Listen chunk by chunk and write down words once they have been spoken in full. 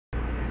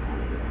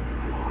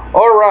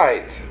All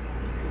right.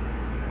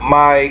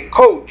 My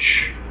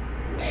coach,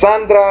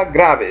 Sandra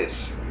Graves,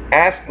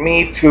 asked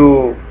me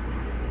to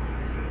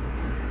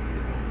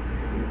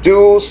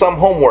do some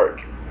homework.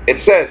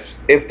 It says,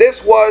 if this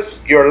was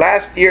your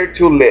last year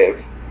to live,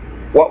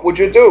 what would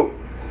you do?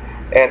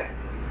 And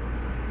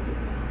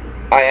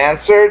I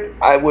answered,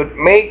 I would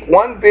make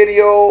one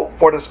video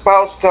for the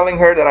spouse telling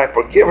her that I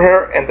forgive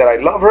her and that I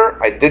love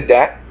her. I did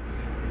that.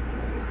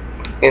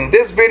 In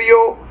this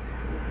video,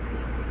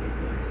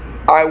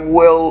 I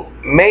will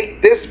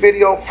make this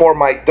video for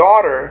my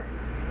daughter,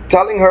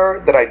 telling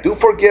her that I do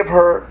forgive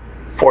her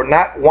for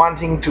not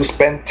wanting to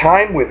spend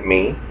time with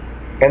me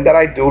and that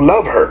I do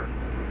love her.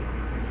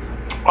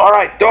 All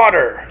right,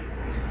 daughter.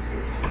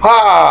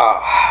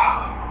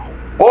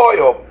 Boy,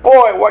 oh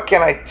boy, what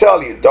can I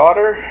tell you,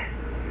 daughter?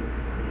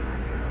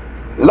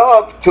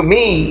 Love to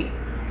me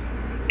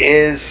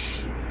is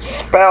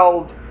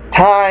spelled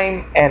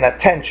time and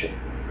attention.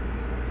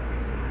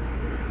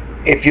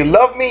 If you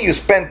love me, you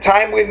spend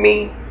time with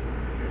me.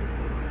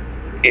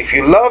 If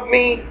you love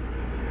me,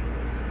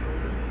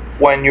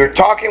 when you're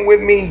talking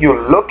with me, you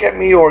look at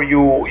me or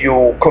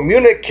you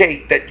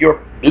communicate that you're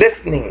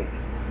listening.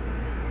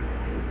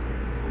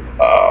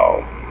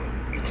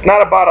 It's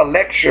not about a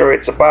lecture,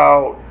 it's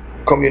about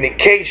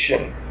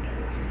communication.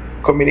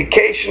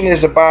 Communication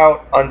is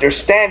about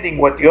understanding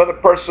what the other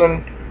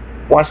person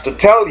wants to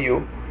tell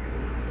you.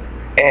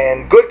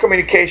 And good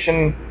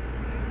communication,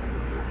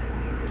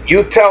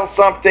 you tell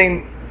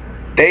something,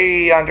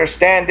 they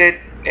understand it,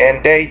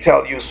 and they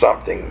tell you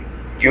something.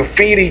 You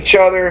feed each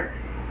other.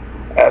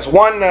 As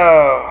one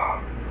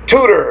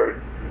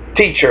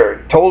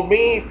teacher told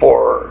me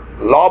for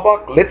law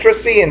book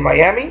literacy in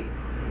Miami,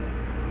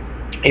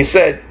 he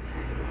said,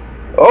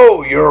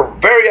 "Oh, you're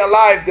very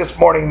alive this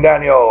morning,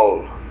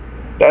 Daniel.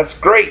 That's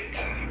great.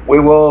 We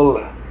will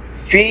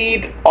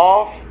feed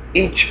off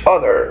each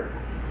other.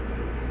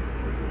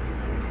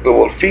 We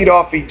will feed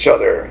off each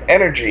other.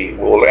 Energy.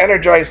 We will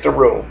energize the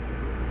room."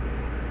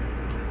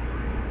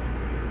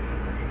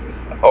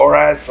 Or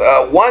as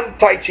one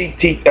Tai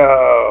Chi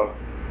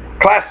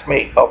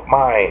classmate of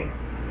mine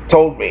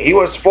told me, he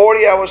was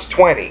 40, I was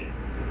 20.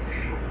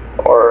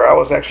 Or I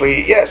was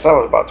actually, yes, I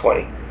was about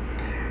 20.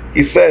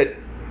 He said,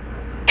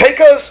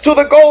 "Take us to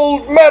the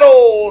gold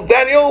medal,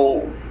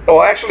 Daniel."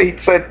 Oh, actually, he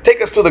said,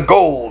 "Take us to the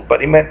gold," but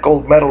he meant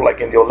gold medal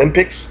like in the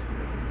Olympics.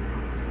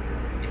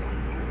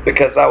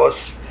 Because I was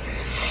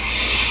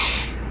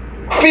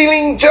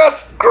feeling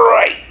just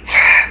great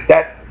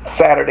that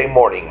Saturday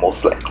morning,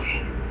 most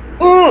likely.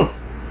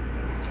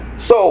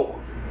 So,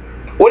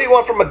 what do you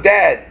want from a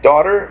dad,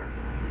 daughter?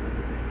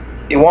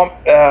 You want,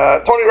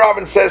 Tony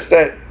Robbins says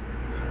that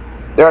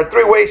there are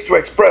 3 ways to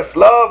express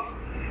love.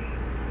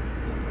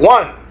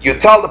 1, you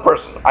tell the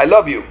person, "I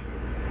love you."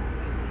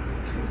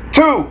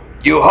 2,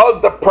 you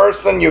hug the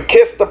person, you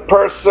kiss the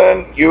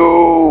person,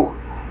 you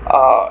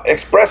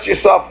express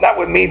yourself, not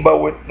with me, but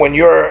when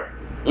you're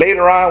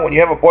later on, when you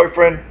have a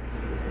boyfriend,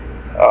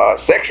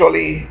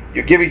 sexually,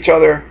 you give each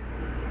other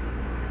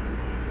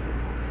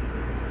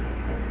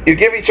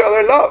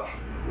love.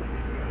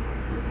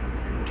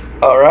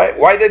 All right,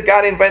 why did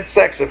God invent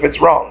sex if it's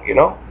wrong, you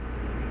know?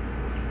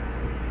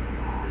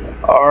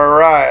 All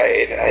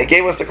right, he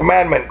gave us the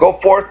commandment, go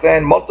forth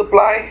and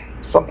multiply,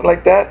 something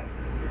like that.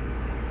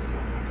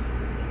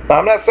 Now,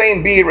 I'm not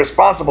saying be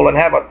irresponsible and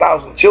have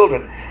 1,000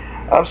 children.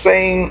 I'm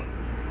saying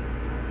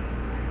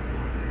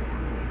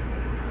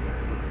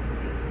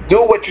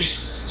do what you're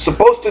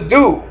supposed to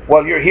do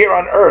while you're here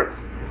on earth.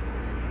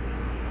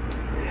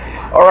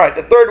 All right,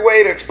 the 3rd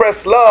way to express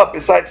love,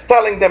 besides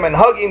telling them and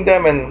hugging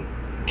them and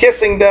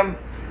kissing them,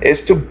 is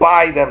to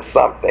buy them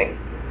something.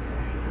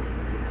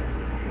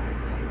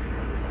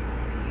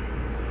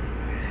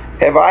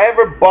 Have I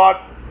ever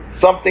bought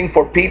something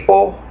for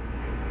people?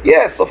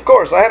 Yes, of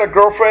course. I had a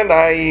girlfriend.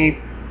 I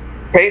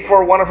paid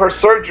for one of her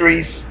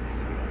surgeries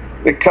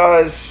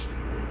because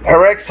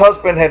her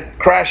ex-husband had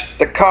crashed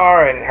the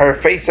car and her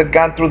face had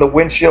gone through the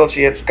windshield.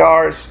 She had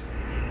scars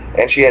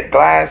and she had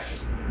glass.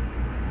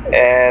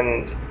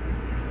 And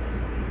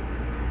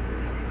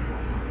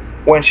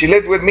when she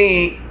lived with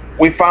me,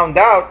 we found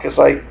out, because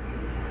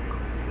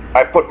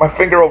I put my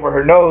finger over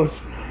her nose,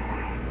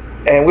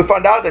 and we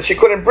found out that she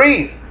couldn't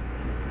breathe.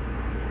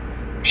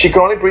 She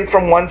could only breathe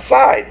from one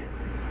side.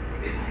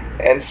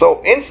 And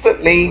so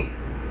instantly,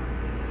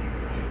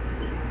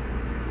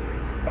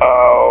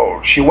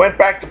 she went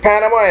back to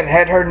Panama and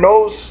had her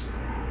nose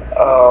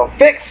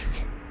fixed.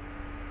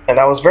 And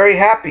I was very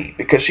happy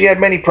because she had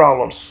many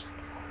problems.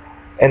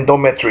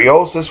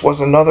 Endometriosis was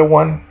another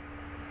one.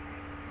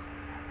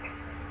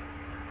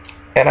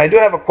 And I do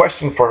have a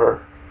question for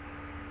her.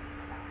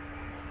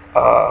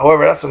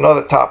 However, that's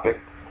another topic.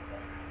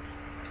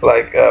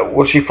 Like,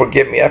 will she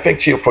forgive me? I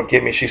think she'll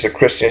forgive me. She's a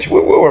Christian. We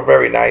were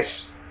very nice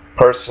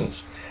persons.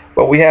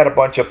 But we had a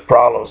bunch of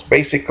problems.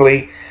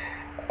 Basically,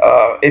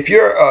 if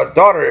you're a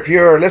daughter, if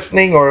you're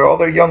listening, or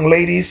other young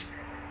ladies,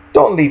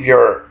 don't leave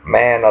your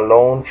man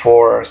alone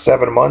for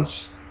 7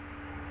 months.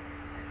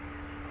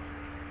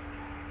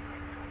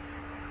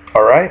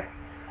 All right?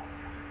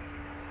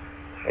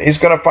 He's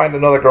going to find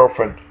another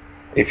girlfriend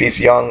if he's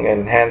young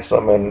and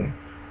handsome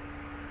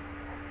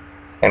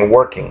and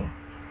working.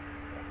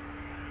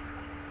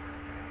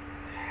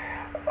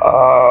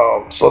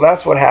 So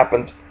that's what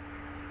happened.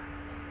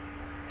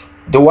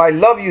 Do I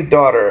love you,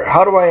 daughter?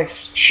 How do I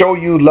show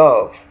you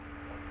love?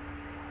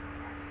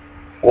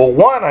 Well,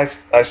 one, I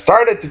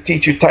started to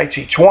teach you Tai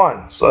Chi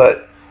Chuan so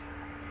that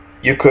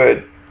you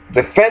could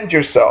defend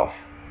yourself.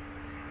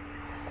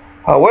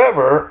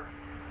 However,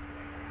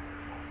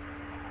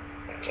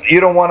 you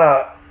don't want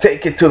to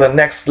take it to the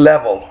next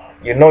level.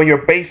 You know your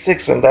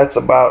basics, and that's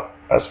about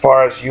as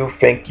far as you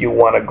think you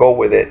want to go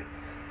with it.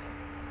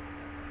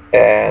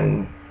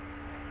 And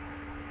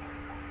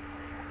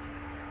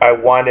I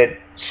wanted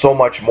so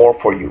much more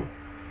for you.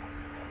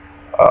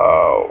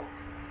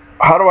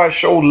 How do I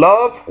show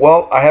love?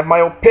 Well, I have my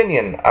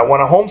opinion. I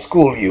want to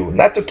homeschool you,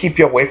 not to keep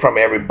you away from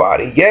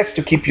everybody. Yes,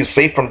 to keep you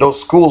safe from those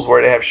schools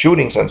where they have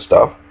shootings and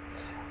stuff.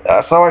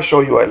 That's how I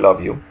show you I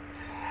love you.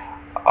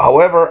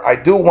 However, I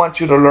do want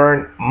you to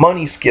learn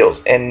money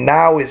skills, and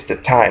now is the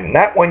time.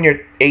 Not when you're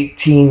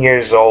 18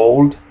 years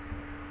old,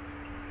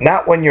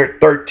 not when you're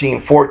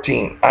 13,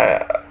 14,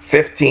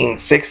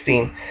 15,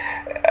 16,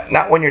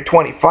 not when you're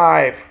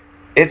 25.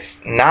 It's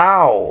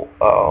now.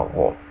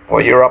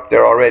 Well, you're up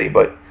there already,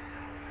 but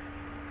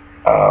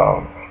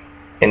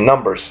in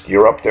numbers,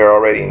 you're up there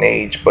already in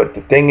age. But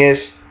the thing is,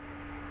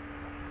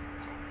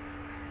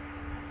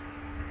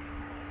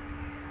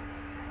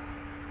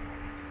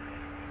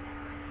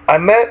 I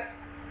met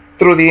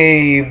through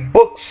the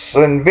books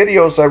and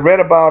videos I read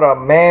about a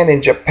man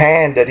in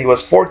Japan that he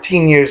was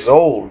 14 years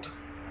old.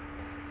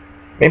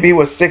 Maybe he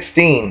was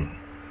 16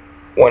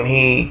 when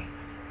he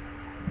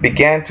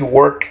began to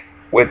work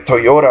with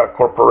Toyota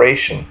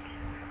Corporation.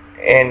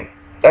 And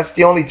that's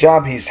the only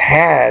job he's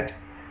had.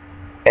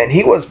 And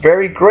he was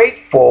very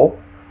grateful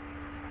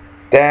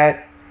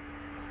that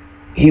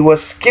he was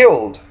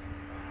skilled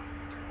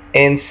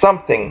in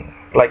something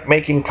like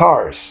making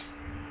cars.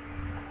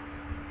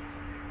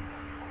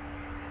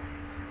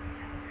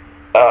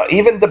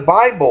 Even the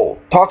Bible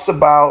talks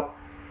about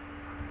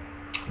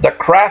the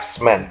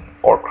craftsman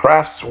or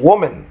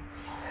craftswoman.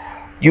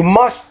 You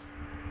must,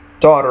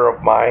 daughter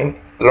of mine,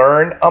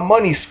 learn a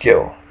money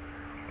skill.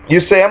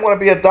 You say, I'm going to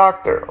be a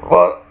doctor.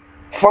 Well,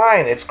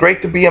 fine, it's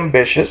great to be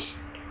ambitious.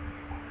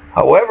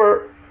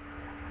 However,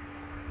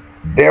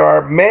 there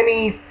are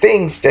many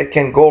things that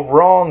can go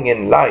wrong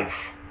in life.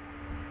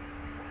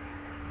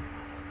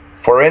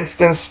 For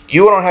instance,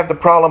 you don't have the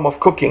problem of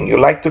cooking. You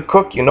like to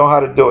cook, you know how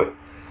to do it.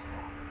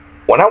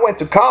 When I went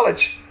to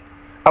college,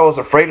 I was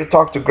afraid to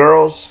talk to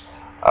girls.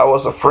 I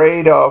was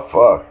afraid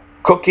of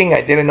cooking.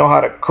 I didn't know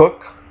how to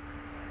cook.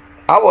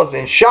 I was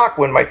in shock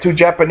when my two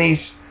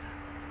Japanese,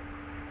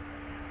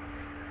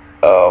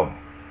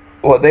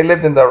 well, they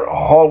lived in the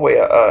hallway,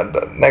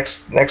 the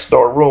next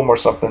door room or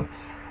something.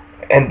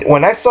 And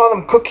when I saw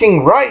them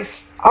cooking rice,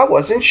 I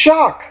was in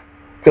shock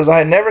because I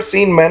had never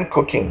seen men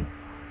cooking.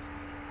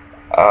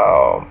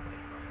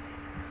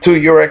 To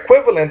your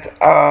equivalent,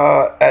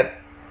 at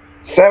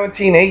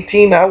 17,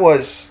 18, I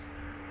was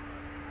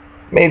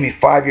maybe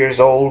 5 years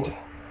old.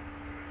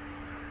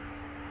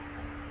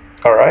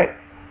 All right?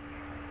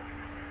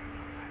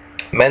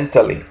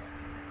 Mentally.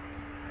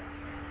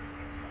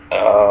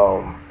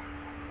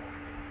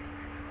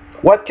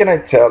 What can I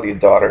tell you,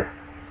 daughter?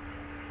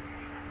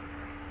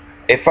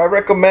 If I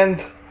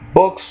recommend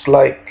books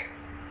like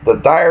The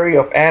Diary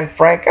of Anne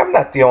Frank, I'm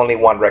not the only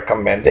one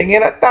recommending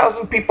it.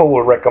 1,000 people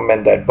will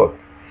recommend that book.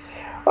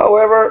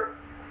 However,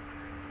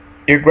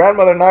 your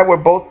grandmother and I were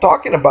both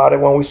talking about it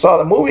when we saw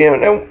the movie,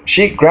 and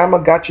grandma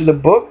got you the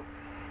book,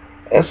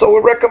 and so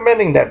we're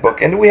recommending that book.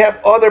 And we have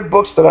other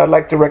books that I'd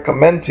like to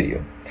recommend to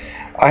you.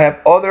 I have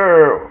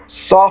other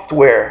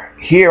software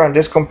here on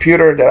this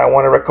computer that I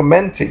want to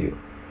recommend to you.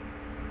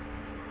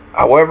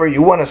 However,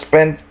 you want to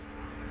spend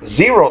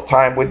zero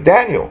time with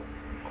Daniel.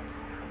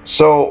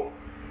 So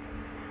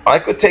I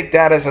could take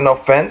that as an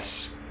offense.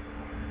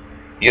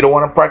 You don't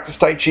want to practice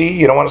Tai Chi?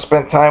 You don't want to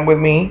spend time with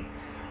me?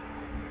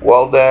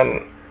 Well,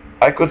 then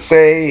I could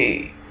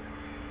say,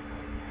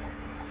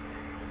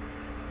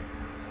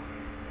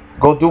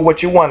 go do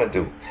what you want to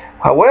do.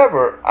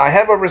 However, I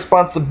have a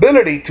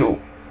responsibility to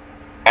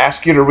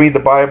ask you to read the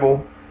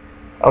Bible.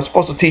 I'm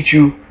supposed to teach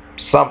you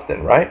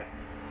something, right?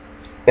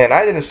 And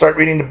I didn't start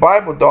reading the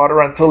Bible, daughter,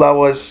 until I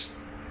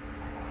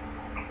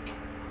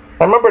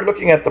remember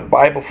looking at the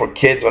Bible for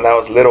kids when I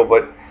was little,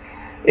 but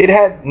it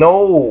had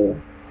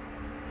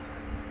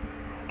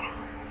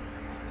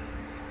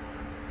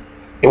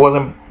it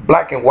wasn't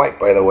black and white,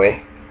 by the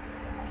way.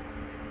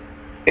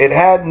 It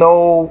had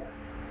no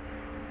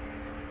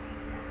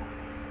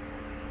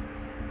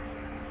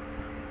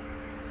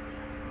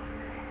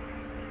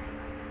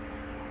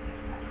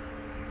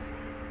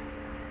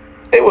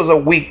it was a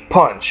weak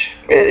punch.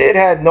 It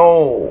had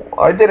no,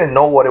 I didn't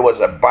know what it was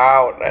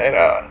about.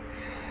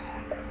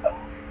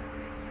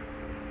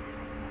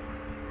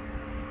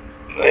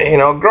 You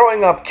know,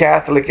 growing up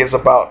Catholic is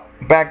about,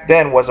 back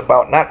then was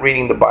about not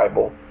reading the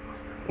Bible.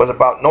 It was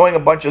about knowing a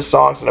bunch of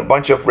songs and a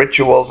bunch of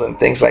rituals and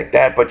things like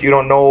that, but you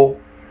don't know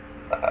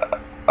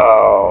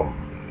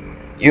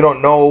You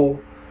don't know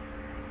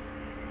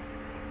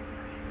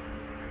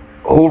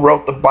who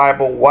wrote the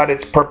Bible, what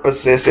its purpose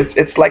is.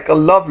 It's like a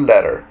love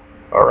letter,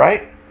 all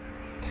right?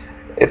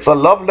 It's a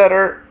love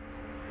letter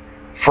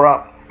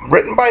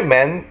written by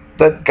men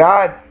that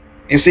God,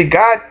 you see,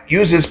 God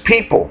uses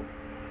people.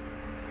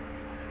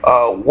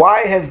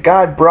 Why has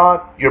God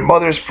brought your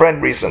mother's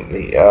friend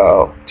recently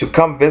to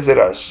come visit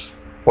us?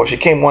 Well, she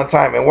came one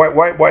time, and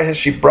why has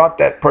she brought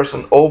that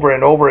person over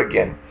and over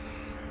again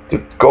to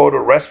go to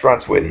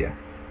restaurants with you?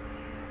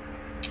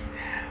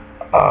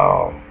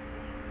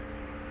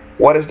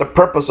 What is the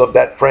purpose of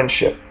that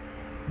friendship?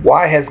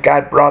 Why has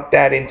God brought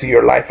that into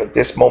your life at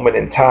this moment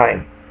in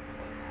time?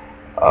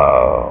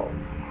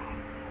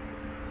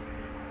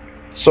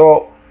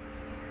 So,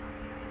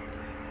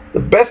 the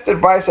best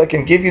advice I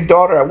can give you,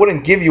 daughter, I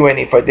wouldn't give you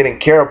any if I didn't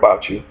care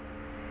about you.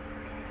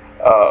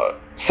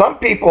 Some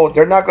people,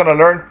 they're not going to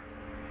learn,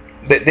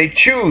 they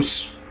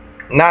choose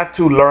not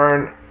to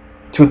learn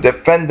to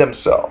defend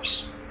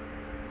themselves.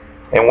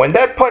 And when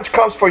that punch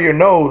comes for your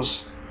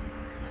nose,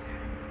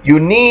 you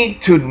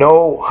need to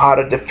know how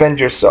to defend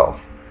yourself.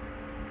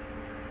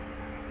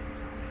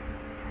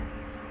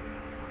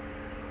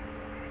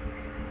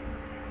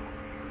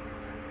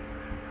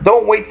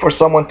 Don't wait for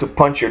someone to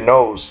punch your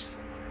nose.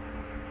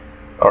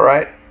 All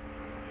right?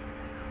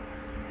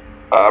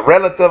 A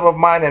relative of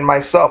mine and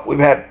myself, we've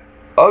had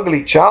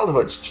ugly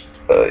childhoods,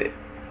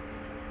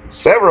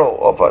 several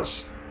of us.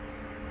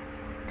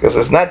 Because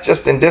it's not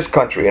just in this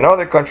country. In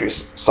other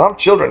countries, some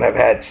children have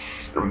had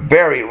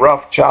very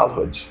rough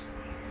childhoods.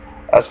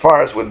 As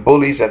far as with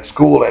bullies at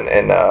school,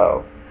 and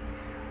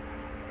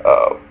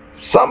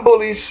some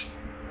bullies,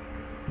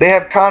 they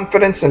have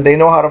confidence and they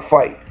know how to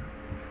fight.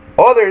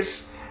 Others,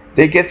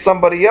 they get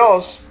somebody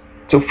else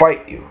to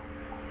fight you.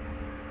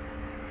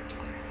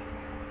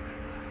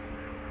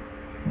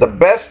 The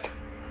best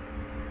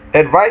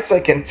advice I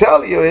can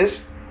tell you is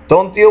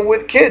don't deal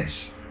with kids.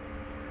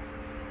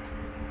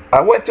 I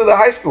went to the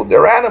high school.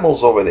 There are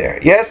animals over there.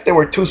 Yes, there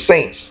were two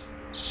saints.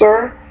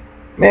 Sir,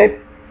 may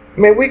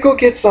we go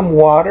get some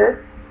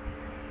water?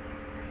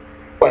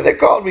 When they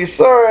called me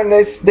sir, and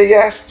they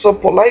asked so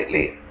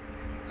politely,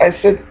 I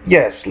said,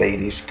 yes,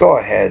 ladies, go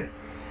ahead.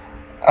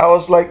 I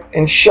was like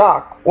in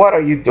shock. What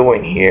are you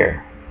doing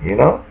here? You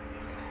know?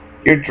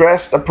 You're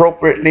dressed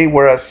appropriately,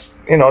 whereas,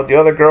 you know, the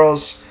other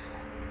girls,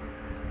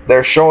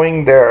 they're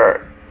showing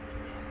they're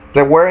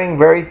wearing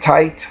very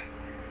tight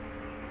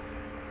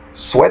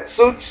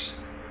sweatsuits,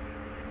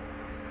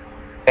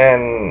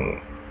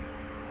 and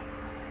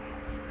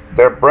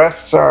their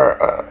breasts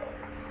are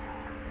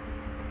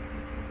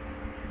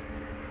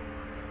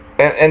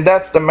and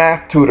that's the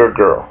math tutor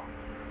girl,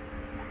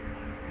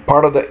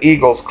 part of the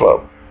Eagles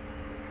Club.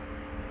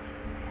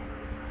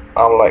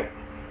 I'm like,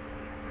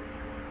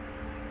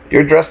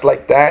 you're dressed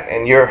like that,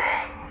 and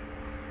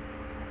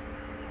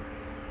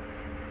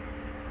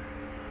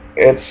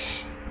it's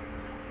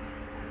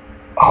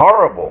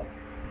horrible.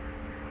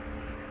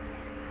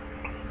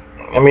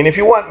 I mean, if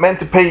you want men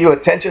to pay you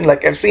attention,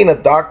 like I've seen a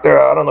doctor,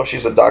 I don't know if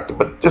she's a doctor,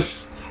 but this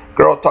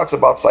girl talks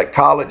about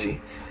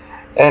psychology.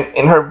 And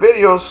in her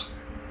videos,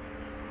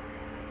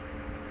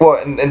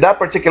 well, in that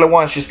particular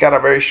one, she's got a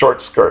very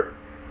short skirt.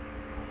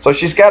 So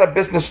she's got a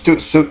business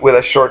suit with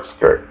a short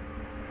skirt.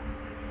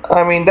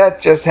 I mean,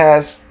 that just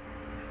has,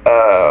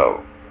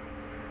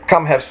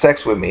 come have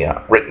sex with me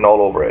written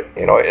all over it.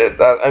 You know,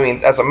 I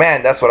mean, as a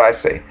man, that's what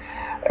I say.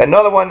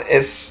 Another one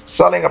is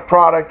selling a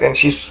product, and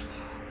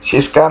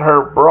she's got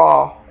her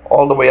bra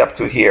all the way up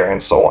to here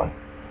and so on.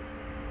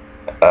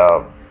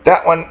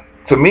 That one,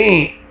 to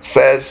me,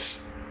 says,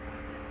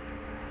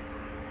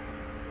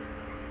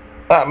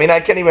 I mean, I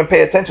can't even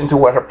pay attention to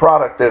what her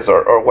product is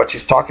or what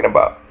she's talking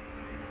about.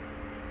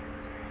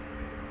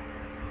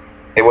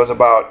 It was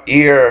about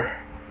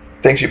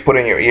things you put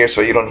in your ear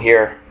so you don't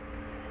hear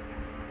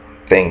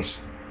things.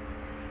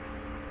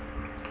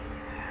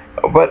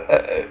 But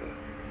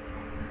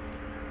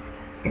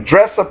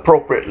dress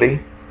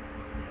appropriately.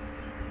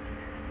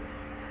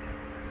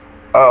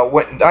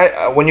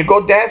 When you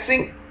go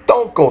dancing,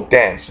 don't go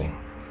dancing.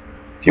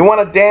 If you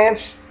want to dance,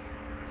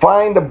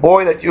 find a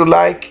boy that you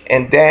like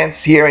and dance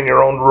here in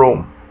your own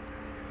room,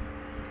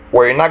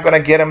 where you're not going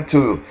to get him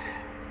to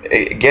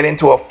get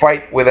into a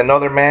fight with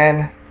another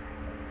man,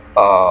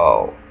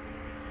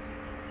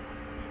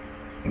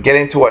 get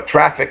into a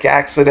traffic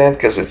accident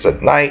because it's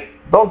at night.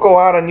 Don't go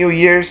out on New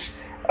Year's.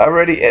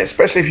 Already,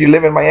 especially if you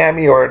live in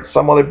Miami or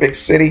some other big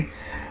city,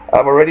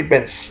 I've already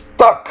been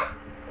stuck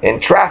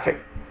in traffic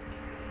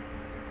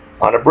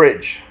on a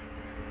bridge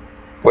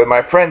with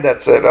my friend that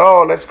said,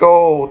 oh, let's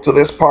go to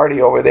this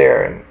party over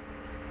there, and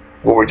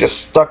we were just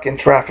stuck in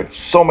traffic,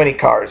 so many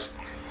cars.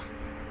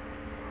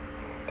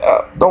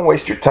 Don't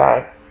waste your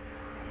time.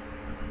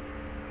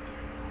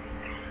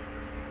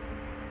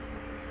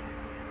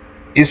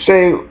 You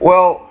say,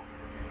 well,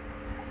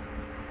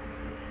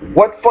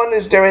 what fun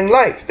is there in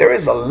life? There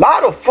is a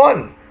lot of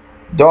fun,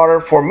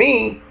 daughter, for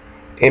me,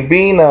 in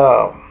being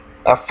a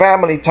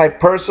family type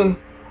person.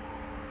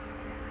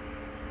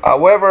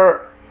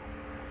 However,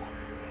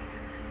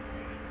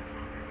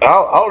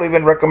 I'll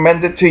even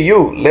recommend it to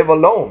you. Live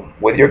alone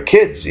with your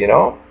kids, you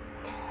know,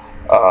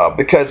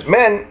 because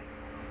men,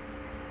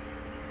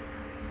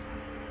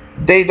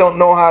 they don't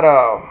know how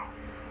to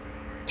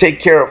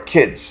take care of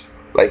kids.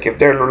 Like if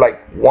they're like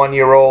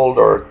 1-year-old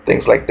or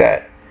things like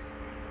that.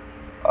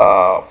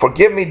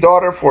 Forgive me,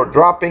 daughter, for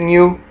dropping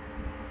you.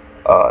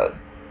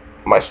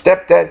 My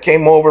stepdad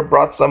came over,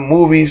 brought some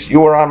movies. You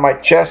were on my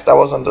chest. I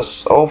was on the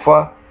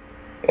sofa.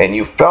 And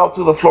you fell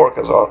to the floor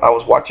because I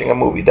was watching a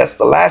movie. That's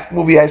the last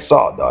movie I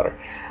saw, daughter.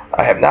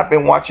 I have not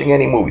been watching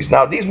any movies.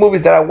 Now, these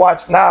movies that I watch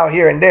now,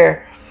 here and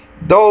there,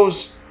 those,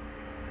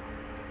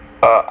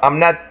 I'm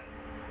not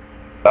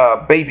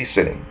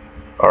babysitting.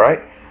 All right?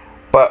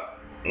 But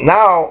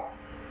now,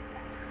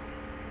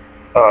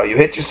 you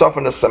hit yourself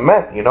in the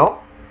cement, you know?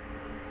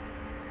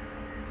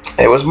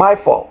 It was my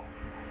fault.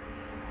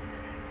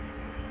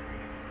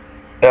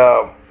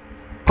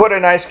 Put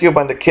an ice cube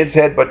on the kid's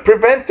head, but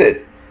prevent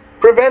it.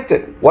 Prevent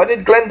it. What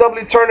did Glenn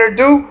W. Turner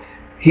do?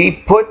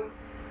 He put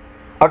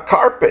a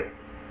carpet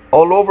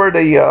all over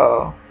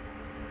the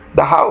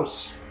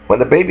house when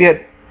the baby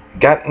had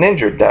gotten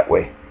injured that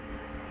way.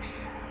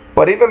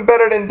 But even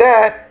better than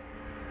that,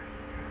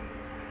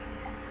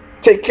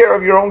 take care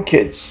of your own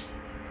kids.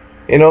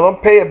 You know,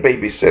 don't pay a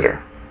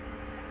babysitter.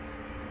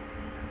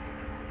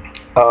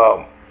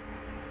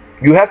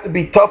 You have to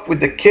be tough with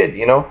the kid,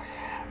 you know.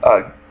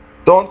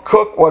 Don't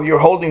cook while you're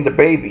holding the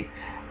baby.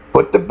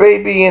 Put the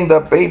baby in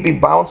the baby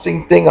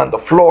bouncing thing on the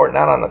floor,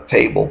 not on the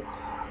table.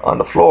 On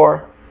the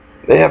floor,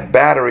 they have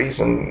batteries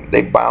and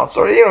they bounce.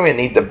 Or you don't even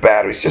need the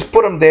batteries. Just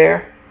put them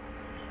there.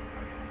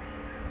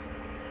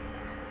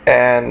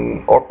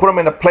 Or put him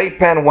in a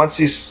playpen once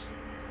he's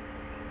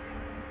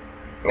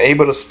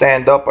able to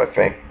stand up, I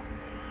think.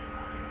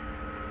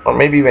 Or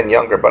maybe even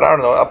younger, but I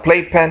don't know. A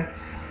playpen.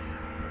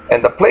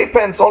 And the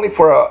playpen's only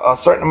for a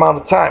certain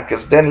amount of time,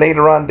 because then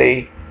later on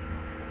they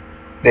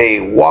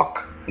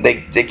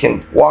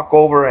can walk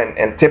over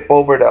and tip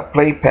over the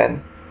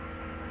playpen.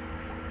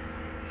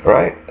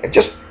 Right? And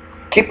just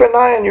keep an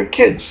eye on your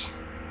kids.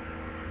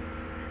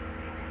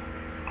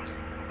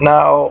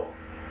 Now,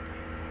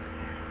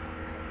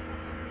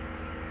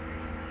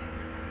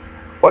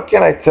 what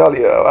can I tell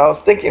you? I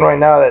was thinking right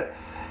now that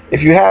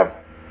if you have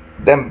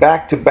them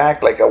back to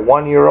back, like a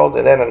 1-year-old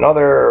and then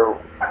another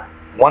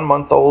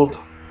 1-month-old,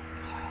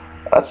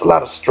 that's a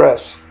lot of stress.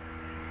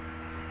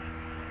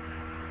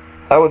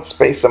 I would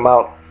space them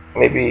out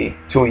maybe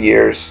 2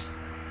 years.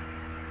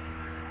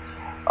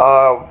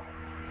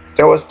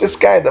 There was this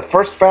guy, the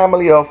first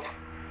family of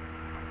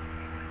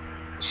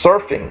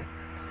surfing,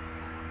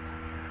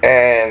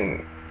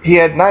 and he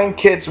had 9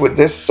 kids with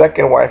this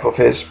second wife of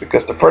his,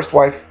 because the first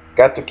wife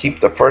got to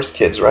keep the first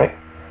kids, right?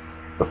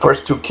 The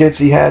first 2 kids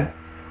he had.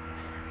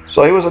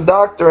 So he was a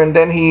doctor, and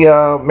then he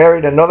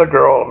married another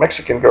girl, a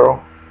Mexican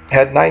girl,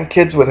 had 9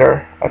 kids with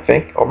her, I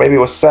think, or maybe it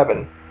was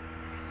 7.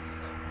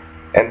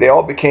 And they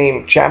all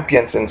became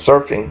champions in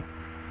surfing.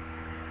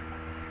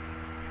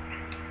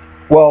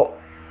 Well,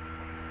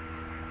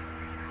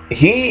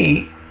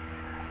 he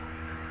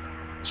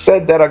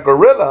said that a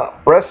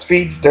gorilla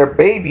breastfeeds their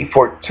baby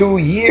for 2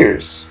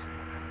 years.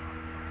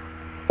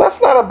 That's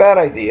not a bad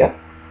idea.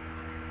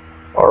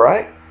 All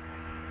right?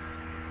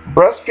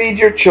 Breastfeed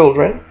your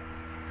children.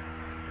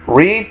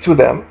 Read to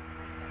them.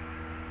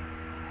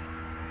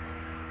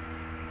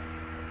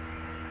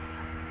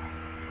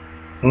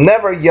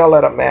 Never yell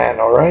at a man,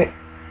 all right?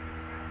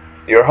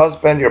 Your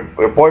husband, your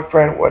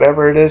boyfriend,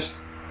 whatever it is,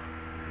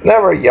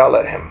 never yell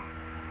at him.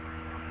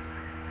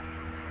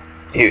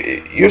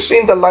 You've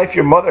seen the life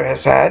your mother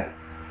has had.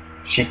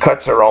 She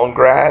cuts her own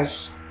grass.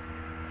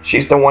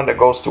 She's the one that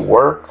goes to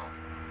work.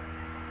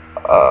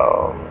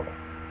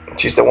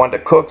 She's the one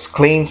that cooks,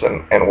 cleans,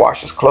 and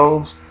washes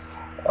clothes.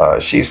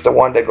 She's the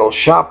one that goes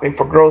shopping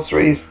for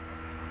groceries.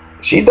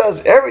 She does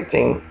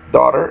everything,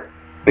 daughter,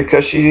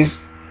 because she's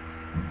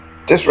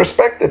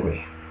disrespected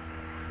me.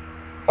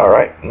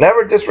 Alright?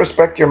 Never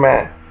disrespect your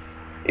man.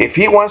 If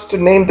he wants to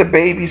name the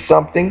baby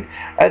something,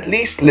 at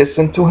least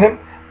listen to him.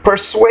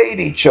 Persuade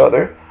each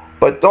other,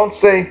 but don't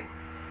say,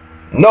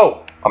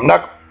 no,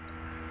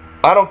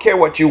 I don't care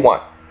what you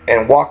want,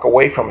 and walk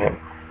away from him.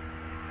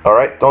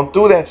 Alright? Don't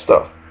do that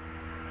stuff.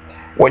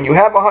 When you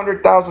have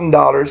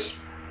 $100,000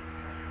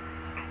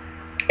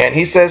 and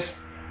he says,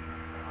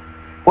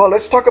 well,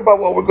 let's talk about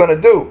what we're going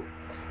to do.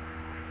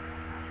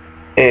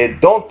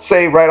 Don't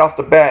say right off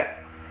the bat,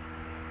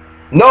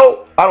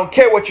 no, I don't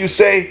care what you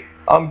say,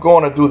 I'm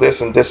going to do this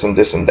and this and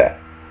this and that.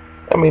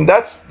 I mean,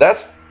 that's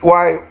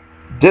why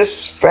this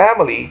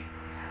family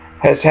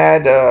has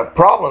had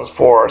problems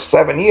for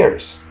 7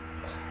 years.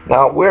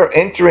 Now we're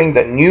entering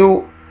the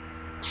new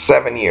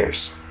 7 years.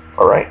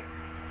 All right?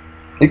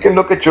 You can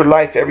look at your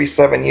life every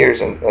 7 years,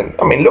 and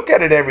I mean, look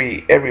at it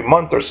every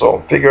month or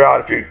so. Figure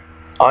out if you're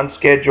on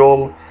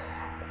schedule,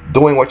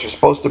 doing what you're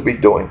supposed to be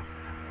doing.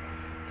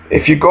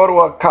 If you go to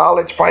a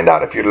college, find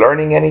out if you're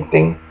learning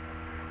anything.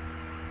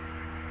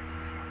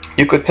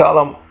 You could tell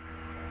them,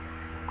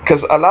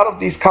 because a lot of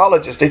these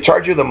colleges, they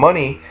charge you the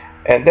money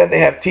And then they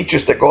have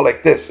teachers that go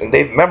like this, and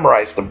they've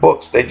memorized the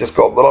books. They just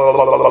go blah, blah,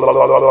 blah, blah, blah,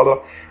 blah, blah,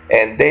 blah,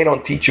 and they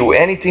don't teach you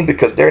anything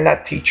because they're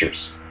not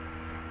teachers.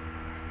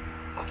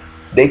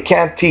 They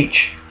can't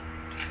teach.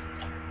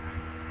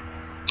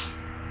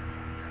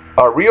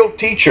 A real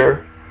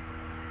teacher,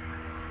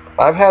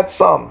 I've had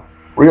some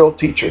real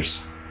teachers.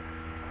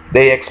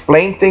 They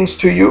explain things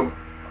to you.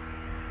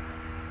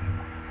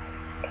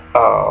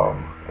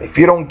 If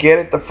you don't get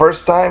it the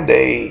first time,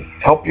 they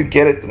help you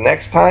get it the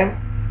next time.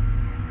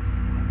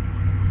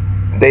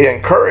 They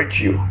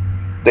encourage you.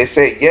 They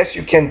say, yes,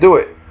 you can do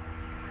it.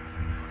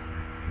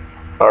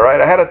 All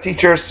right, I had a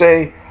teacher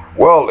say,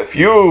 well, if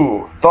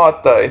you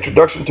thought the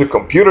Introduction to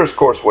Computers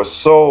course was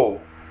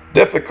so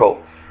difficult,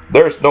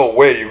 there's no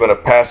way you're going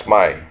to pass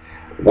my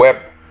web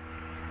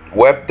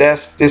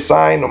desk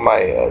design or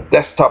my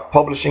desktop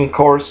publishing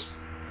course.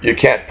 You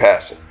can't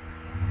pass it.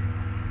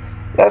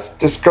 That's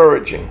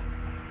discouraging.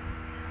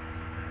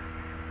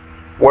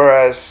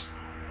 Whereas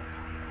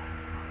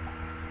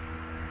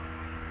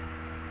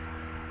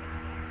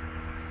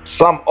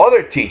some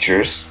other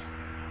teachers,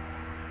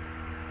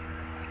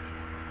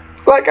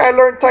 like I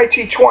learned Tai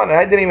Chi Chuan and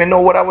I didn't even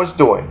know what I was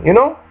doing, you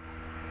know?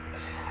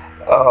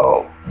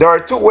 There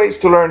are two ways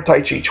to learn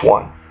Tai Chi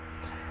Chuan.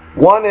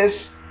 One is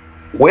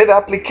with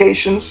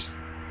applications,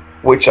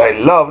 which I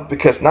loved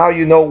because now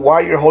you know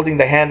why you're holding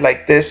the hand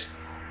like this,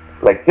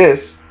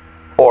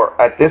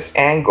 or at this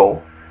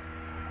angle,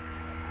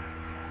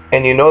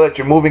 and you know that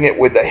you're moving it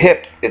with the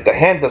hip. If the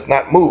hand does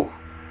not move,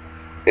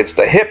 it's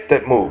the hip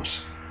that moves,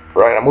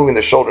 right? I'm moving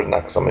the shoulders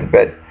now because I'm in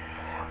bed.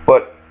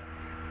 But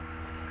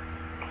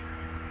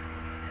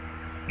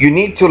you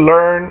need to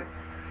learn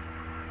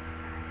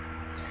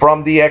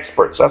from the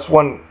experts. That's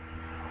one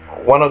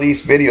of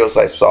these videos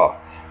I saw.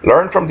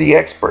 Learn from the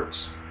experts.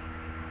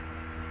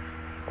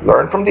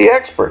 Learn from the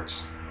experts.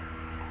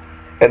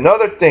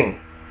 Another thing,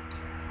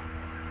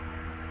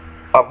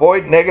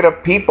 avoid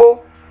negative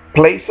people,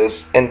 places,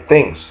 and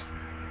things.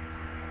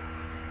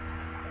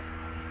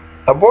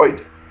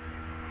 Avoid.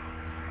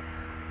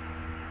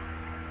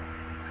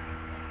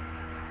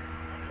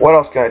 What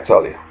else can I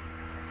tell you?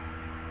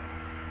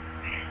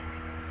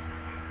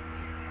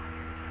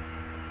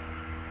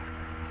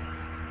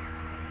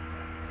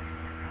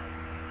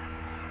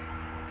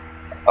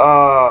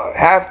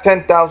 Have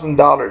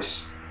 $10,000,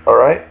 all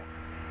right?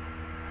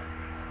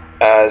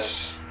 As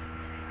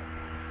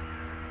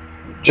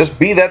just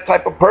be that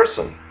type of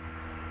person.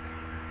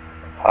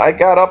 I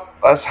got up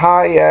as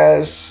high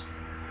as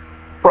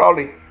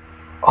probably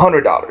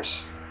 $100,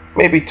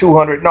 maybe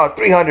 $200, no,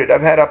 $300.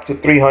 I've had up to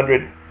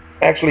 $300,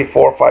 actually $400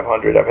 or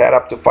 $500. I've had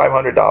up to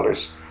 $500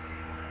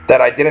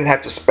 that I didn't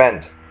have to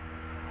spend.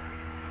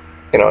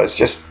 You know, it's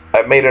just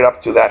I made it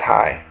up to that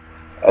high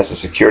as a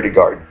security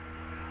guard.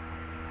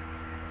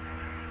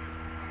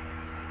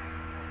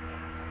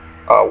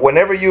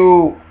 Whenever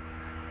you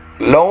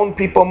loan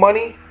people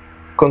money,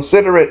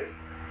 consider it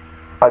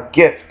a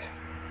gift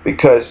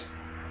because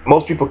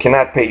most people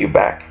cannot pay you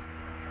back.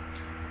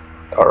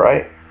 All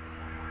right?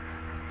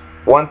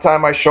 One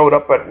time I showed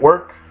up at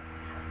work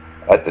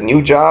at the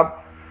new job,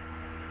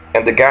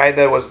 and the guy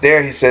that was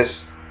there, he says,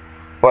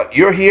 but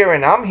you're here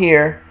and I'm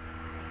here.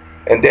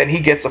 And then he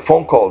gets a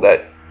phone call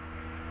that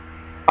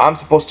I'm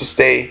supposed to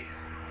stay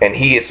and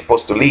he is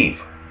supposed to leave.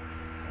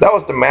 That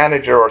was the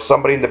manager or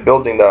somebody in the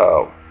building,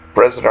 the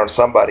president or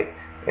somebody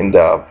in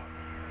the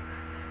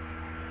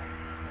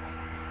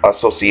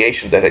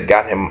association that had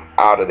got him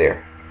out of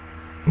there,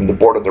 in the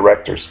board of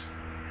directors.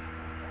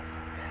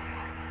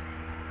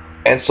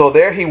 And so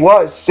there he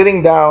was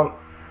sitting down.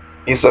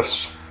 He's a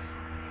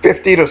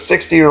 50 to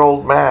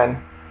 60-year-old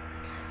man,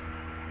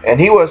 and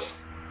he was,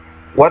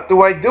 what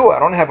do? I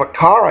don't have a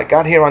car. I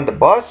got here on the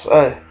bus.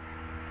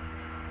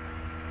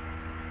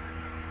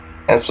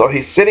 And so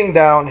he's sitting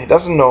down. He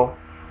doesn't know.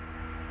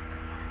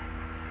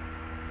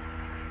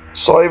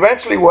 So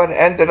eventually what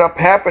ended up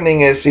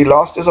happening is he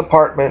lost his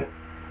apartment.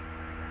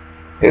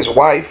 His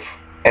wife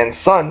and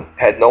son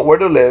had nowhere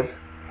to live.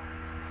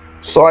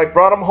 So I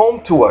brought him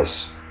home to us.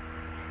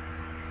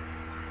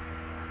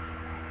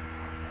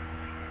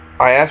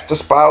 I asked the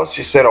spouse.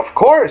 She said, of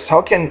course.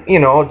 How can, you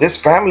know, this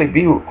family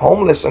be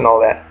homeless and all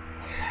that?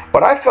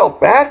 But I felt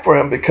bad for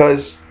him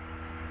because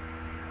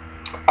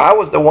I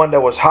was the one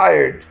that was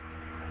hired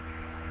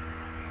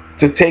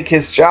to take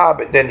his job,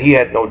 and then he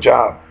had no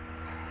job.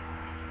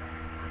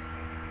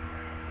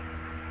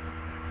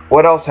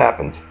 What else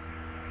happened?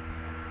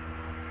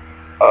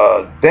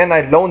 Then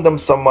I loaned him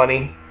some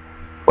money,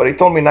 but he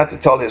told me not to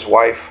tell his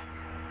wife.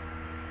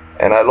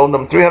 And I loaned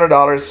him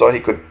 $300 so he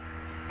could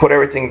put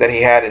everything that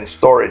he had in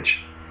storage.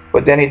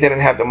 But then he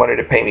didn't have the money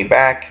to pay me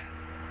back.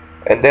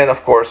 And then,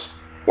 of course,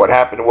 what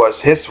happened was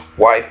his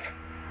wife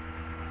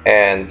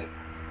and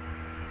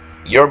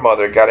your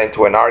mother got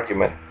into an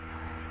argument.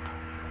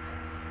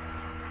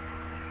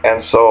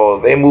 And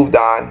so they moved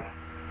on.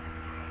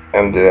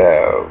 And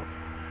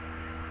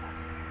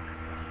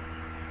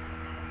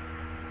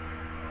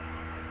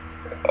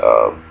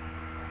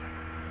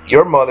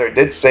your mother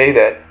did say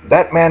that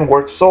that man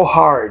worked so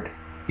hard.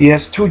 He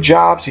has 2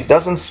 jobs. He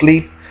doesn't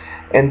sleep.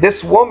 And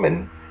this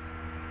woman,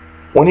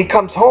 when he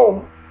comes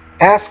home,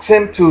 asks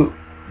him to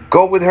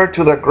go with her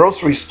to the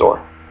grocery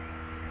store.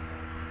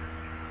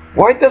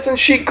 Why doesn't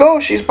she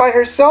go? She's by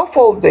herself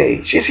all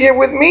day. She's here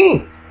with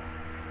me.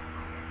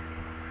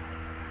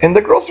 And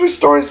the grocery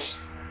store is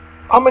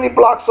how many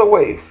blocks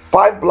away?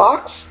 5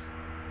 blocks?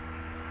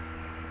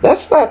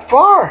 That's not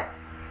far.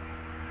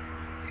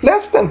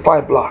 Less than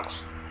 5 blocks.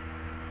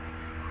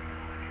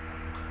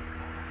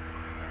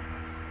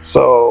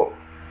 So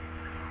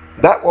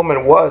that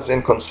woman was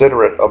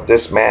inconsiderate of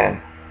this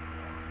man.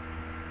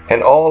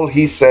 And all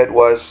he said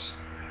was,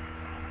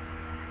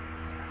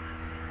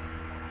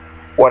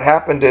 what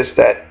happened is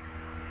that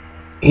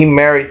he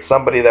married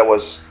somebody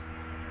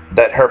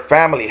that her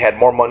family had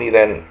more money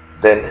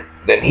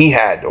than he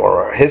had,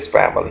 or his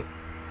family.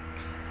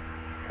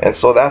 And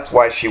so that's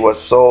why she was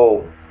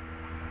so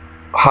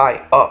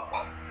high up.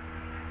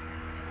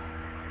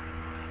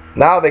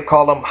 Now they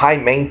call them high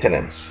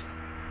maintenance.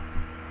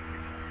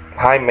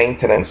 High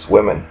maintenance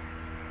women.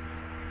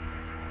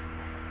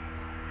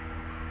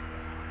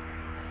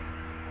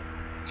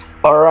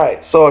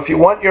 Alright, so if you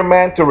want your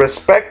man to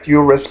respect you,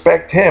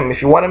 respect him.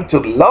 If you want him to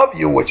love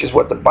you, which is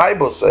what the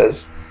Bible says,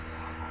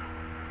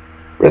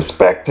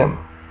 respect him.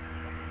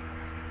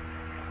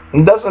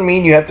 It doesn't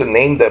mean you have to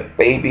name the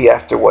baby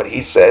after what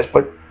he says,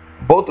 but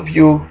both of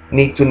you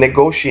need to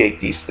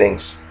negotiate these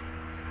things.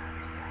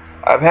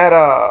 I've had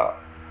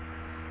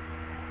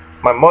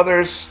my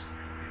mother's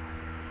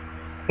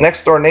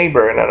next door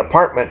neighbor in an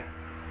apartment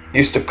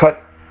used to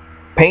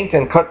paint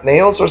and cut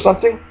nails or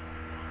something,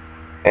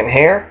 and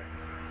hair.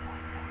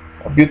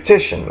 A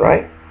beautician,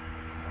 right?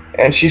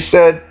 And she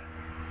said,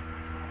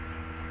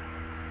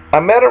 I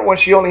met her when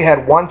she only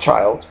had one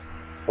child,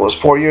 was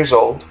 4 years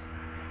old.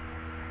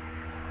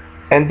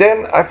 And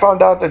then I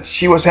found out that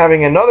she was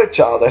having another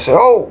child. I said,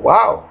 oh,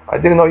 wow, I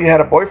didn't know you had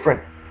a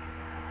boyfriend.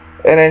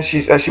 And then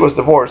she was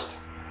divorced.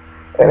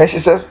 And then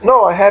she says,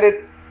 no, I had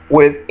it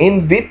with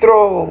in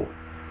vitro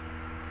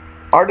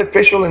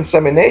artificial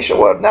insemination.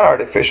 Well, not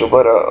artificial,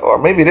 but, or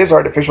maybe it is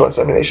artificial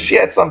insemination. She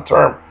had some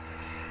term.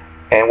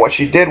 And what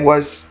she did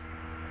was,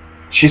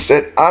 she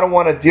said, I don't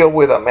want to deal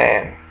with a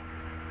man.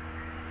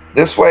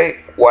 This way,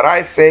 what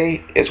I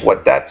say is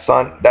what that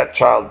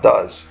child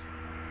does.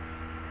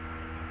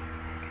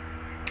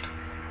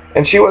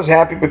 And she was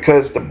happy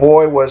because the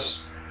boy was,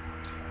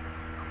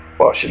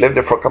 well, she lived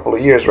there for a couple of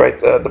years, right?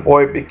 The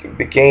boy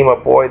became a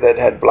boy that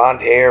had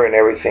blonde hair and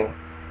everything.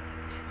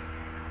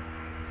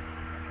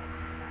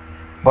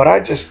 But I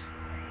just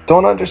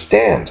don't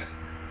understand.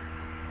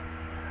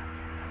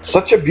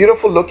 Such a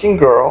beautiful looking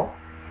girl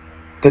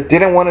that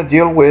didn't want to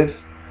deal with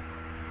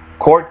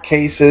court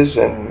cases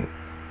and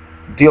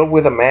deal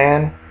with a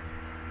man.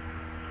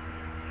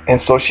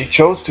 And so she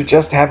chose to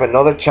just have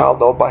another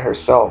child all by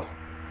herself.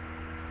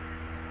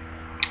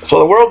 So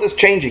the world is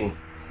changing.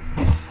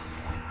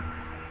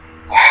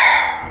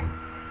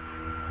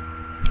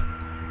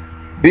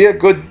 Be a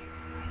good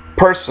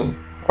person,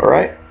 all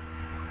right?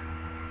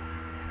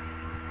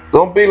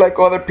 Don't be like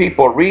other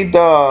people. Read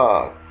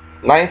the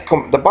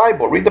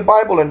Bible. Read the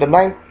Bible and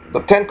the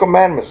 10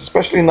 Commandments,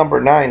 especially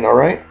number 9, all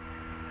right?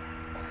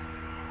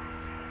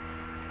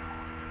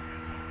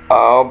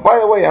 By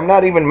the way, I'm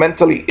not even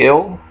mentally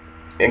ill,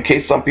 in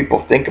case some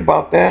people think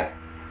about that.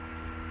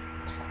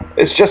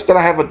 It's just that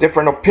I have a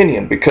different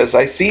opinion because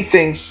I see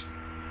things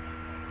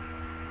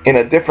in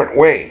a different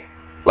way.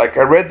 Like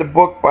I read the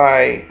book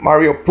by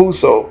Mario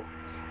Puzo,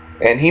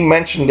 and he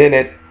mentioned in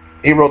it,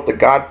 he wrote The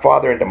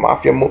Godfather and the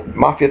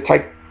mafia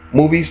type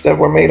movies that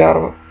were made out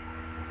of it.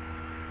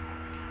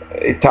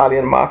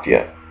 Italian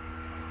mafia.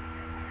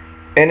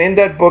 And in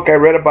that book I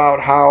read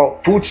about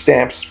how food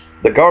stamps,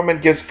 the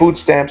government gives food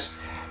stamps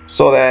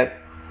so that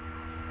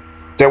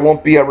there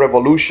won't be a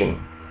revolution.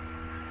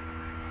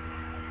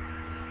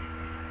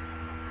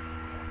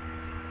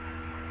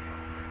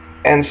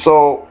 And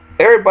so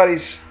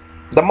everybody's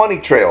the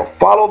money trail.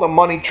 Follow the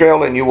money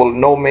trail and you will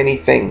know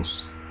many things.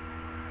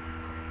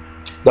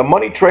 The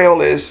money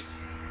trail is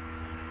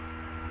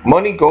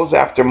money goes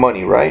after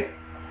money, right?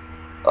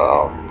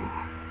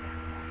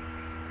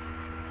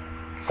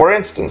 For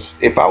instance,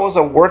 if I was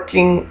a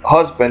working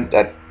husband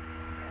that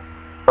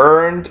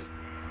earned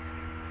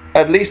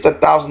at least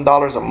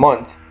 $1,000 a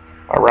month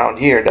around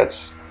here,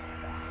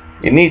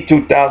 you need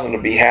 $2,000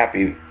 to be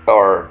happy,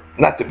 or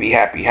not to be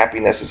happy.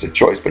 Happiness is a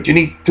choice, but you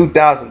need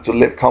 $2,000 to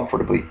live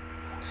comfortably.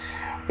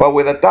 But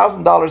with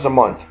 $1,000 a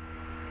month,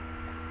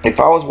 if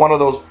I was one of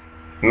those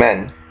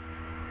men,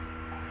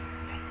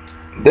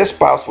 this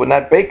spouse would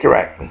not Baker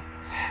Act me,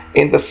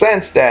 in the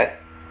sense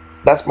that,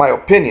 that's my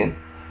opinion,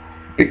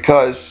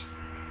 because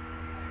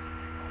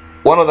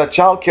one of the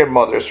child care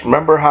mothers,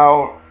 remember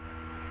how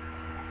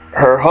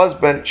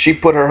she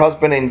put her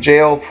husband in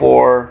jail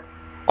for,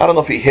 I don't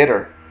know if he hit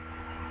her,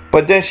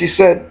 but then she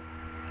said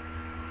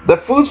the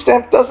food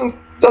stamp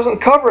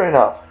doesn't cover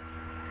enough,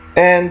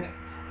 and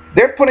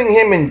they're putting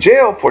him in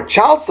jail for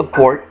child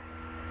support,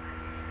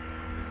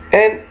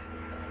 and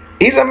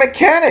he's a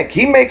mechanic.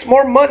 He makes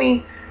more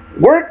money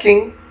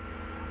working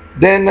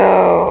than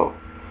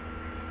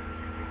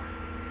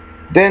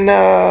than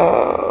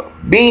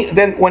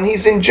when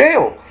he's in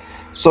jail.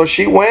 So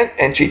she went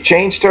and she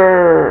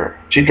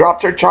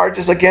dropped her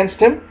charges against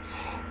him,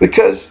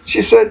 because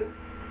she said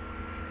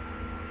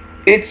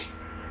it's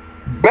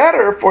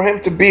better for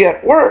him to be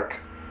at work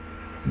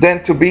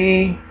than to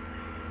be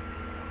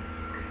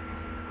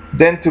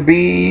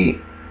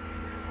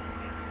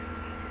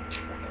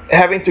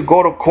having to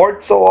go to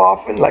court so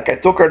often. Like, I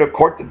took her to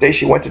court the day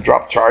she went to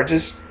drop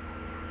charges,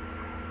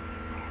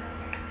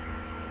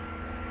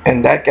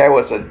 and that guy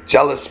was a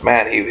jealous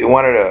man. He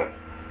wanted to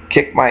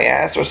kick my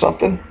ass or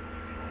something.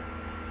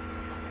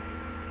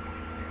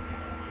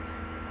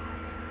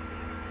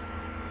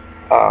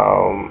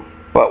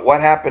 But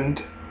what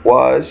happened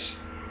was,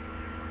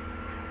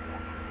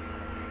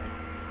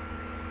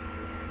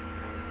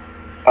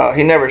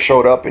 he never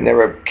showed up. He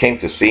never came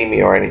to see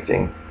me or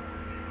anything.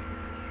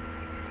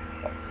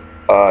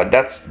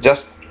 That's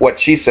just what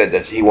she said,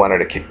 that he wanted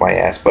to kick my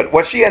ass. But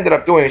what she ended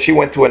up doing is she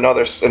went to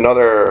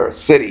another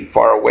city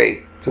far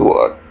away,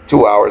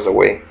 2 hours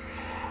away.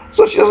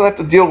 So she doesn't have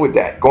to deal with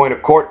that, going to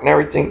court and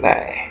everything. Nah.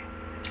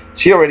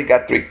 She already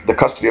got the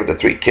custody of the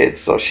 3 kids,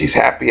 so she's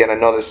happy in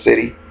another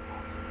city.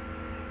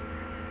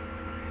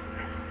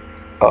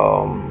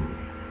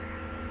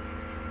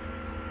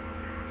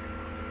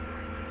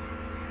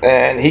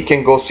 And he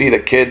can go see the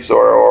kids,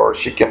 or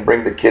she can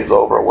bring the kids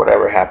over, or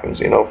whatever happens,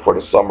 you know, for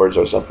the summers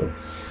or something.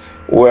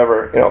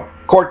 Whoever, you know,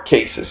 court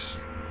cases.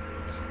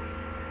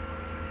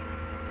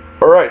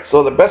 Alright,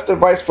 so the best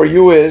advice for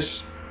you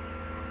is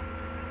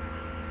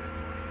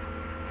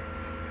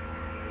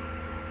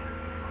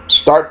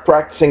start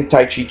practicing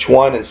Tai Chi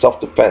Chuan and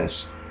self-defense.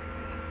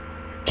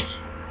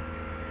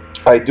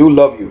 I do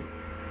love you.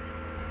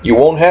 You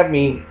won't have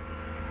me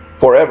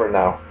forever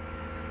now.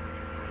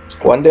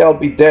 One day I'll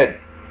be dead.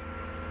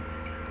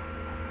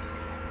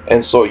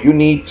 And so you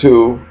need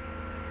to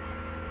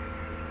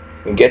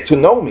get to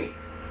know me.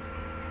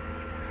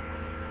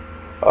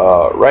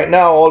 Right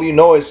now, all you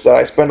know is that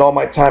I spend all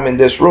my time in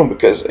this room,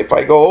 because if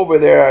I go over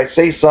there, I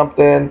say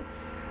something,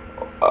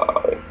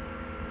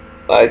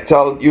 I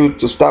tell you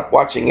to stop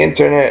watching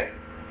internet,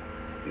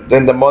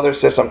 then the mother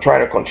says I'm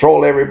trying to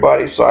control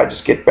everybody, so I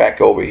just get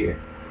back over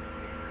here.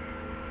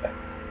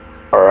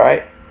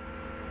 Alright?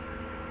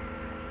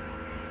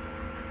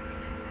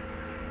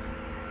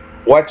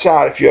 Watch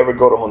out if you ever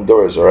go to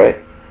Honduras, alright?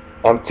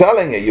 I'm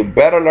telling you, you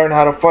better learn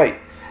how to fight.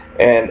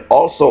 And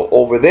also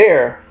over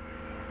there,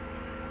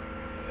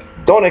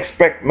 don't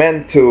expect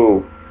men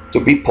to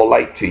be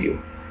polite to you.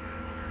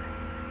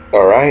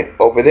 Alright?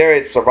 Over there,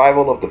 it's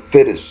survival of the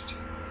fittest.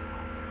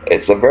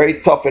 It's a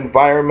very tough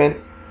environment.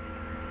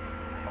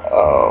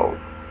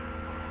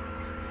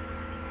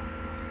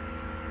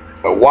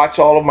 Watch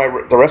all of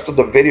the rest of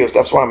the videos.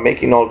 That's why I'm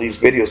making all these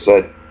videos,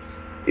 so that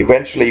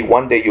eventually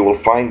one day you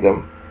will find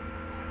them.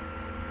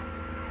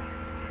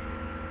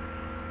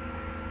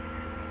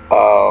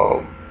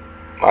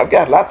 I've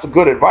got lots of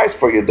good advice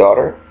for you,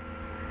 daughter.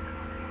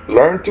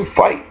 Learn to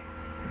fight.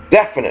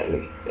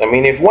 Definitely. I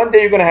mean, if one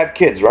day you're going to have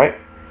kids, right?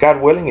 God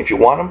willing, if you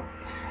want them.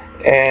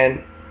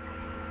 And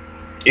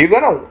you're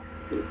going to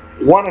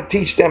want to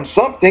teach them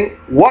something.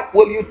 What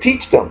will you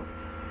teach them?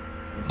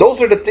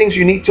 Those are the things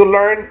you need to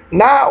learn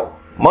now.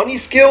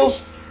 Money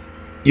skills,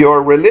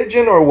 your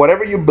religion, or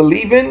whatever you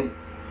believe in.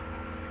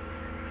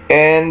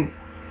 And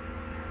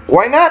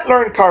why not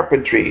learn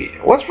carpentry?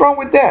 What's wrong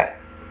with that?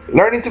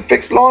 Learning to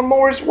fix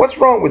lawnmowers? What's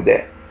wrong with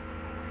that?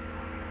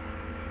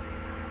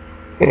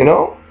 You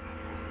know?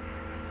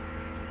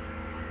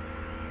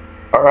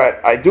 Alright,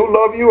 I do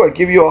love you. I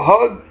give you a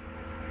hug.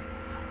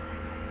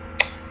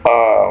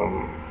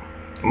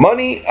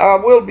 Money, I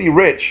will be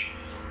rich.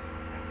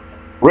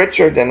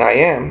 Richer than I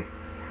am.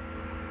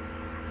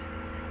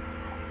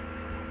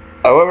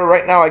 However,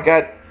 right now I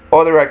got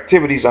other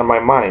activities on my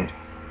mind.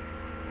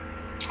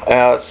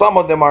 Some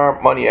of them are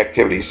money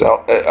activities.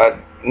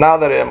 Now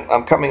that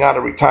I'm coming out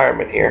of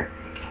retirement here,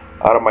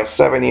 out of my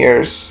 7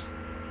 years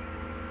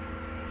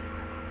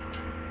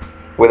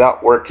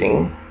without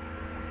working,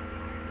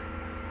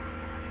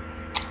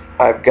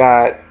 I've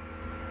got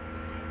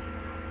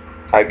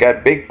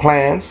big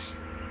plans,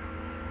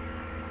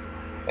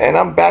 and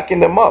I'm backing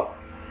them up,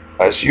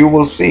 as you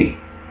will see.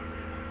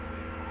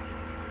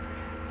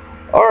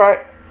 Alright,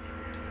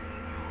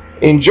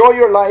 enjoy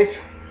your life,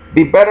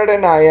 be better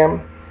than I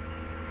am,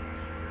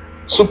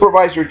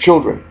 supervise your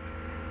children.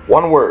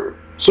 One word,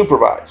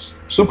 supervise.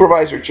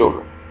 Supervise your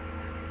children.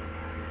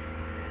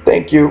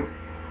 Thank you.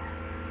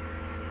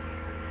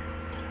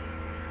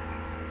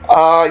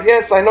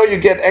 Yes, I know you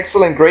get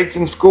excellent grades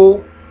in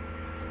school.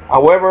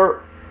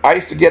 However, I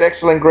used to get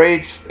excellent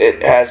grades.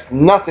 It has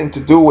nothing to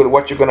do with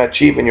what you're going to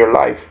achieve in your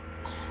life.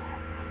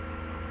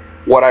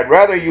 What I'd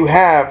rather you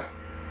have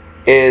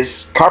is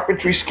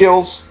carpentry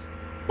skills,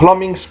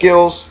 plumbing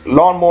skills,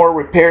 lawnmower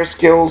repair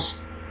skills,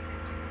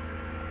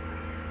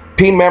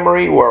 P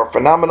memory, or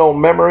phenomenal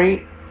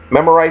memory,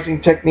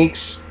 memorizing techniques.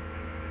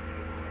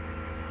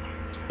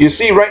 You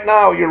see, right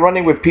now you're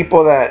running with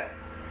people that,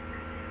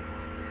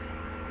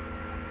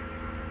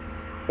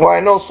 well, I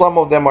know some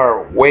of them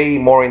are way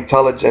more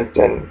intelligent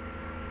than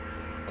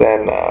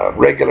than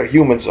regular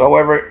humans.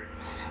 However,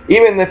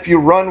 even if you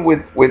run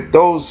with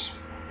those,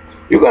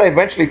 you're going to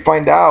eventually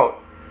find out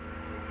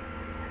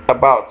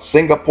about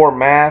Singapore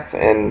math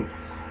and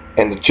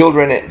the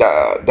children,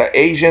 the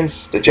Asians,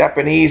 the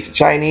Japanese, the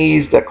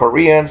Chinese, the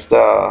Koreans,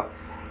 the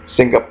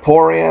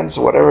Singaporeans,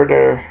 whatever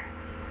their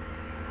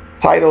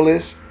title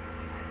is.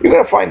 You're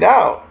going to find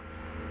out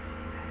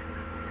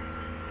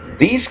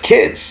these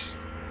kids,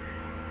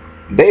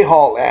 they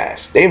haul ass,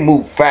 they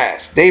move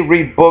fast, they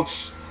read books,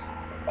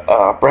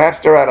 perhaps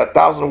they're at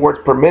 1,000 words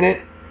per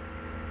minute.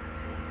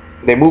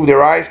 They move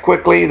their eyes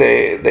quickly.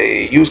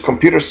 They use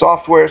computer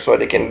software so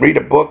they can read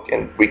a book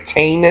and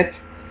retain it.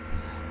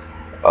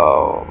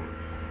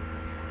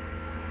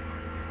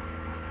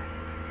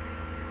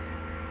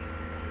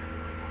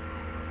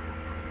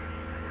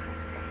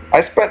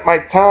 I spent my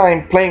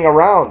time playing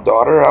around,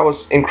 daughter. I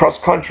was in cross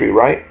country,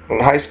 right, in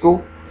high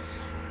school.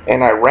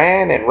 And I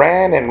ran and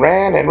ran and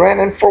ran and ran,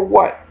 and for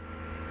what?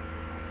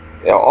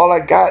 All I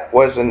got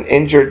was an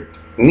injured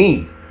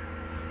knee.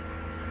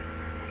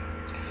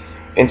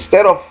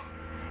 Instead of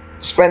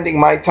spending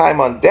my time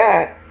on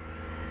that,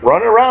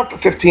 run around for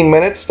 15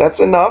 minutes, that's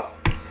enough,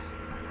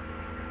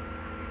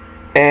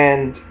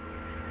 and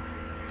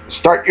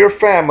start your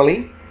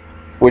family,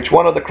 which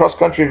one of the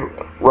cross-country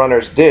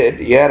runners did.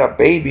 He had a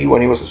baby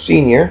when he was a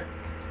senior,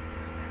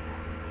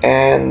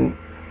 and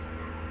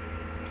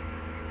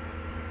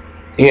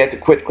he had to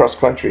quit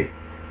cross-country.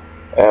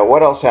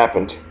 What else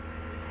happened?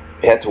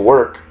 He had to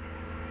work.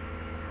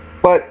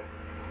 But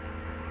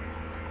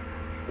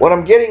what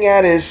I'm getting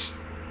at is,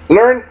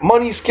 learn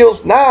money skills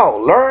now.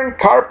 Learn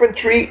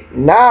carpentry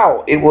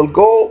now. It will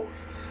go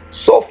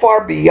so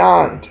far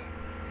beyond.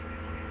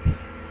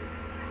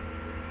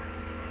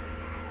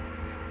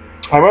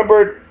 I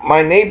remember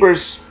my neighbors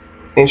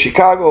in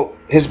Chicago,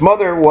 his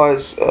mother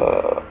was,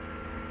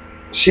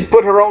 she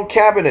put her own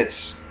cabinets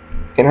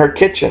in her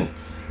kitchen.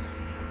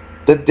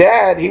 The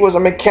dad, he was a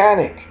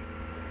mechanic.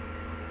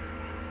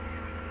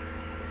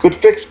 Could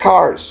fix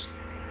cars.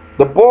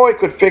 The boy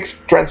could fix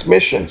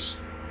transmissions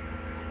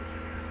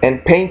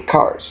and paint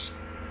cars.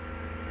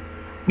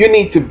 You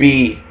need to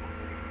be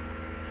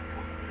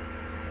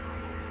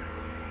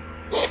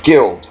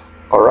skilled,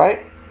 all right?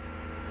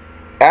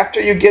 After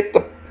you get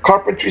the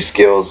carpentry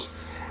skills,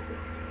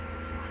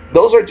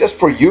 those are just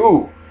for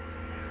you.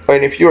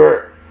 And if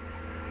you're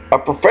a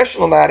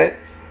professional at it,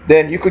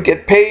 then you could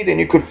get paid and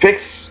you could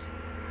fix.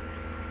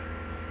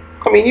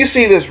 I mean, you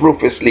see this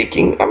roof is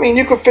leaking. I mean,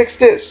 you could fix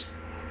this.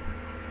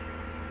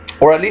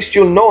 Or at least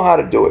you'll know how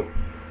to do it.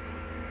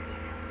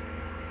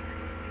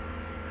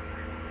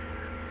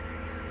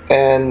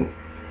 And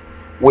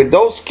with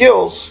those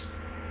skills,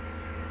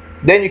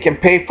 then you can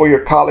pay for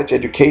your college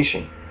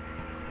education.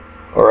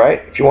 All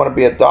right? If you want to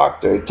be a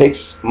doctor, it takes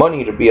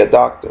money to be a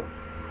doctor.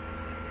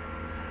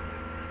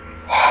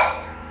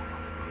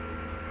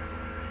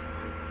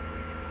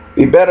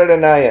 Be better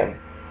than I am.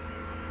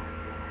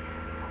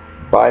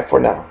 Bye for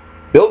now.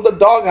 Build a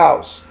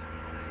doghouse.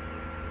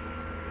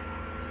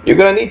 You're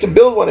going to need to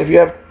build one if you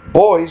have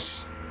boys,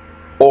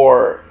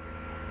 or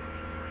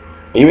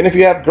even if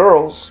you have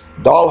girls,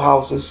 doll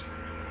houses,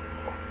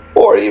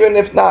 or even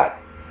if not,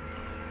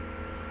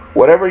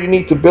 whatever you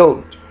need to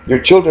build, your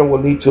children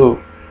will need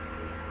to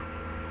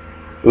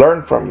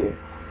learn from you.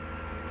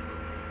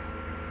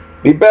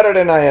 Be better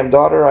than I am,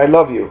 daughter. I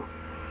love you.